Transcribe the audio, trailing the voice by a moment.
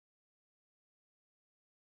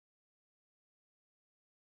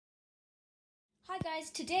Hi guys,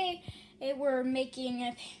 today we're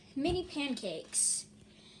making mini pancakes.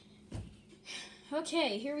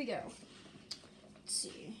 Okay, here we go. Let's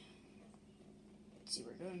see,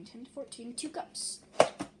 we're going 10 to 14, 2 cups.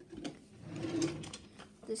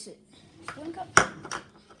 This is 1 cup.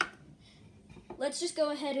 Let's just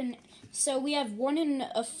go ahead and, so we have 1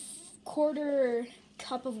 1/4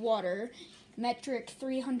 cup of water, metric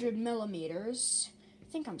 300 milliliters.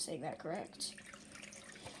 I think I'm saying that correct.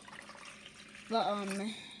 But,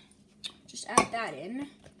 just add that in.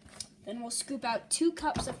 Then we'll scoop out 2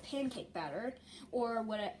 cups of pancake batter, or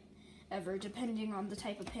whatever, depending on the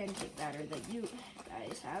type of pancake batter that you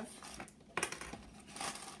guys have.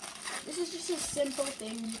 This is just a simple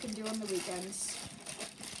thing you can do on the weekends.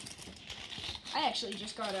 I actually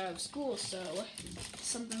just got out of school, so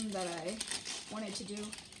something that I wanted to do.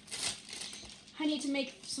 I need to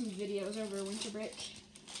make some videos over winter break.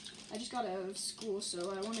 I just got out of school,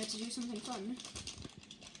 so I wanted to do something fun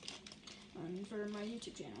for my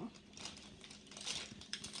YouTube channel.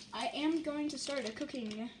 I am going to start a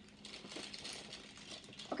cooking.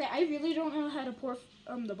 Okay, I really don't know how to pour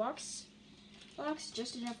the box,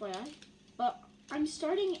 just an FYI. But I'm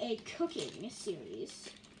starting a cooking series.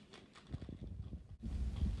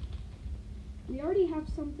 We already have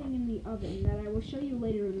something in the oven that I will show you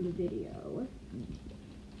later in the video.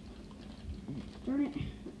 Darn it.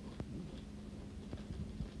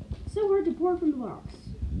 So hard to pour from the box.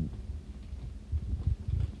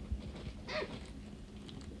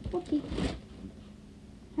 Whoopsie.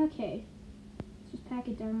 Okay. Let's just pack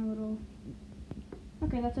it down a little.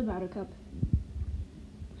 Okay, that's about a cup.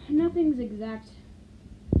 Nothing's exact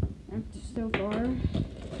so far.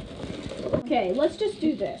 Okay, let's just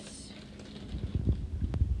do this.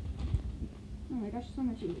 Oh my gosh, so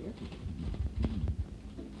much easier.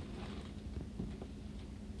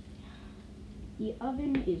 The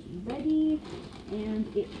oven is ready, and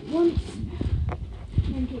it wants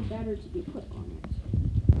pancake batter to be put on it.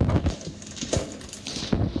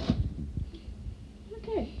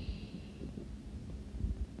 Okay.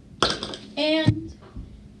 And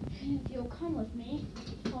if you'll come with me,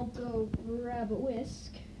 I'll go grab a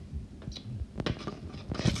whisk.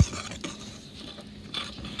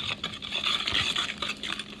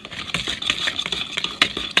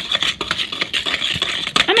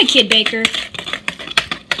 I'm a kid baker.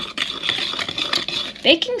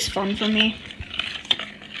 Baking's fun for me.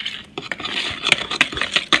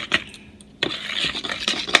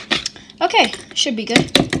 Okay, should be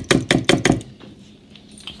good.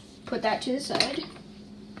 Put that to the side.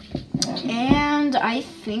 And I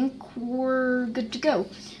think we're good to go.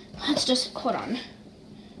 Let's just, hold on.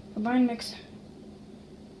 Combine mix.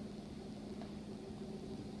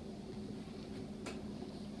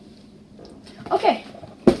 Okay.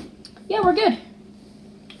 Yeah, we're good.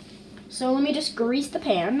 So let me just grease the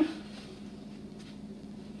pan.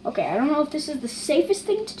 Okay, I don't know if this is the safest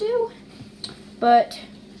thing to do, but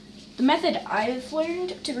the method I've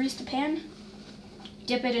learned to grease the pan,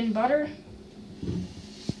 dip it in butter,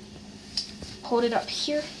 hold it up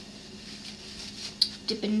here,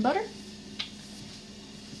 dip it in butter,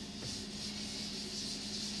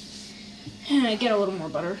 and I get a little more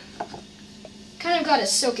butter. Kind of gotta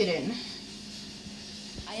soak it in.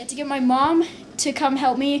 I had to get my mom to come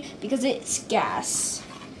help me because it's gas.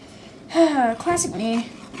 Classic me.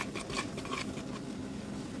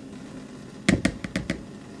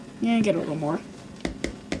 Yeah, get a little more.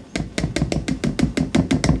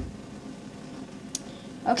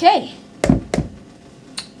 Okay.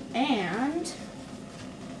 And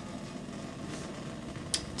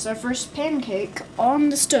it's our first pancake on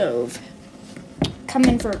the stove. Come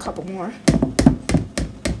in for a couple more.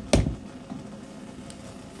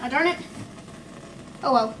 Oh, darn it.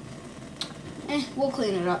 Oh well. We'll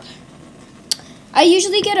clean it up. I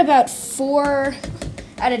usually get about 4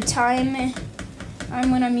 at a time.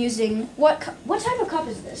 When I'm using what type of cup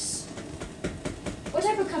is this? What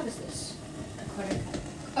type of cup is this? A quarter cup.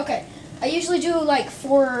 Okay. I usually do like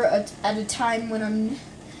 4 at a time when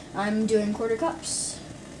I'm doing quarter cups.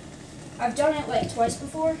 I've done it like twice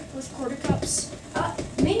before with quarter cups.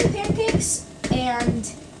 Mini pancakes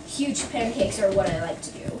and huge pancakes are what I like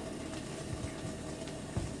to do.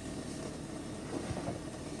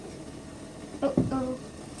 Oh,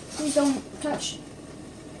 please don't touch.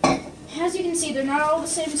 As you can see, they're not all the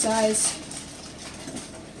same size.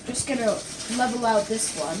 Just gonna level out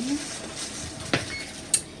this one.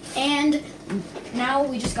 And now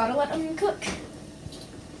we just gotta let them cook.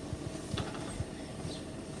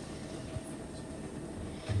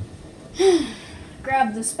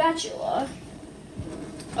 Grab the spatula.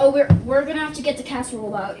 Oh, we're gonna have to get the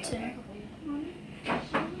casserole out too.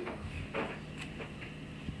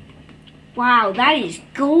 Wow, that is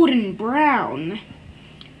golden brown.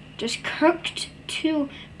 Just cooked to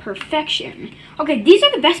perfection. Okay, these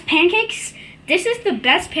are the best pancakes. This is the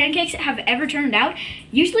best pancakes that have ever turned out.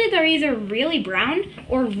 Usually they're either really brown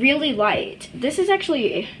or really light. This is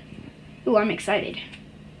actually, ooh, I'm excited.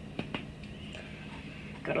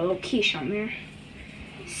 Got a little quiche on there.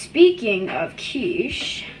 Speaking of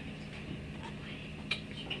quiche,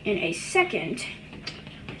 in a second,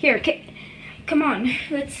 here, come on,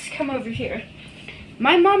 let's come over here.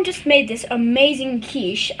 My mom just made this amazing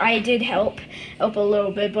quiche. I did help a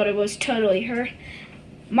little bit, but it was totally her.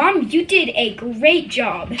 Mom, you did a great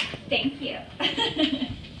job. Thank you.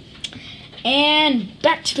 And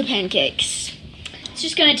back to the pancakes. It's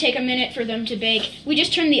just gonna take a minute for them to bake. We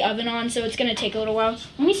just turned the oven on, so it's gonna take a little while.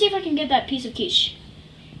 Let me see if I can get that piece of quiche.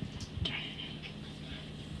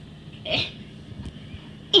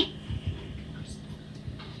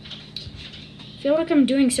 Feel like I'm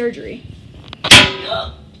doing surgery.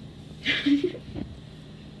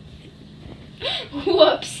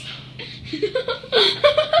 Whoops.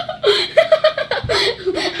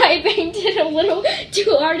 I banged it a little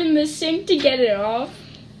too hard in the sink to get it off.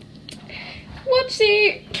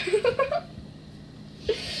 Whoopsie.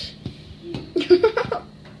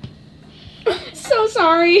 So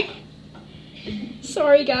sorry.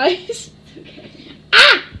 Sorry, guys.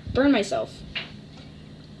 Ah! Burn myself.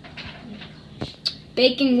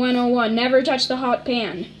 Baking 101. Never touch the hot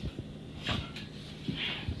pan.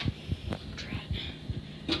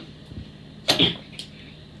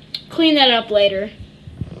 Clean that up later.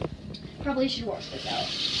 Probably should wash this out.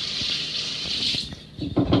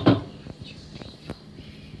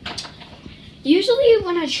 Usually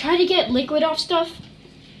when I try to get liquid off stuff,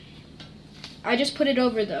 I just put it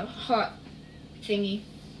over the hot thingy.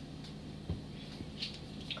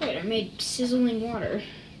 Great, I made sizzling water.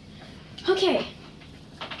 Okay.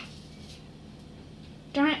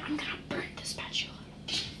 Darn it, I'm gonna burn the spatula.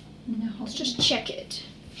 No. Let's just check it.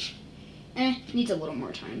 Needs a little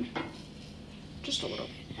more time. Just a little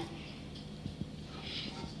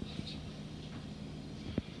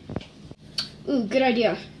bit. Ooh, good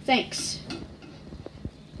idea. Thanks.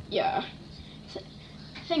 Yeah.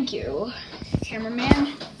 Thank you,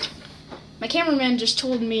 cameraman. My cameraman just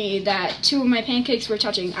told me that 2 of my pancakes were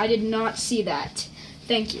touching. I did not see that.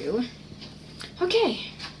 Thank you. Okay.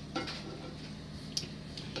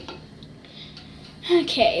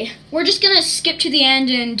 Okay, we're just gonna skip to the end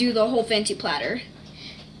and do the whole fancy platter.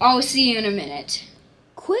 I'll see you in a minute.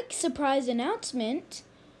 Quick surprise announcement.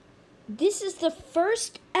 This is the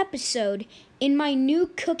first episode in my new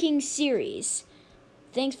cooking series.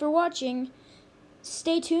 Thanks for watching.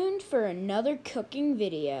 Stay tuned for another cooking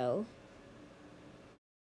video.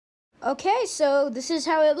 Okay, so this is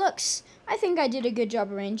how it looks. I think I did a good job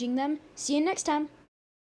arranging them. See you next time.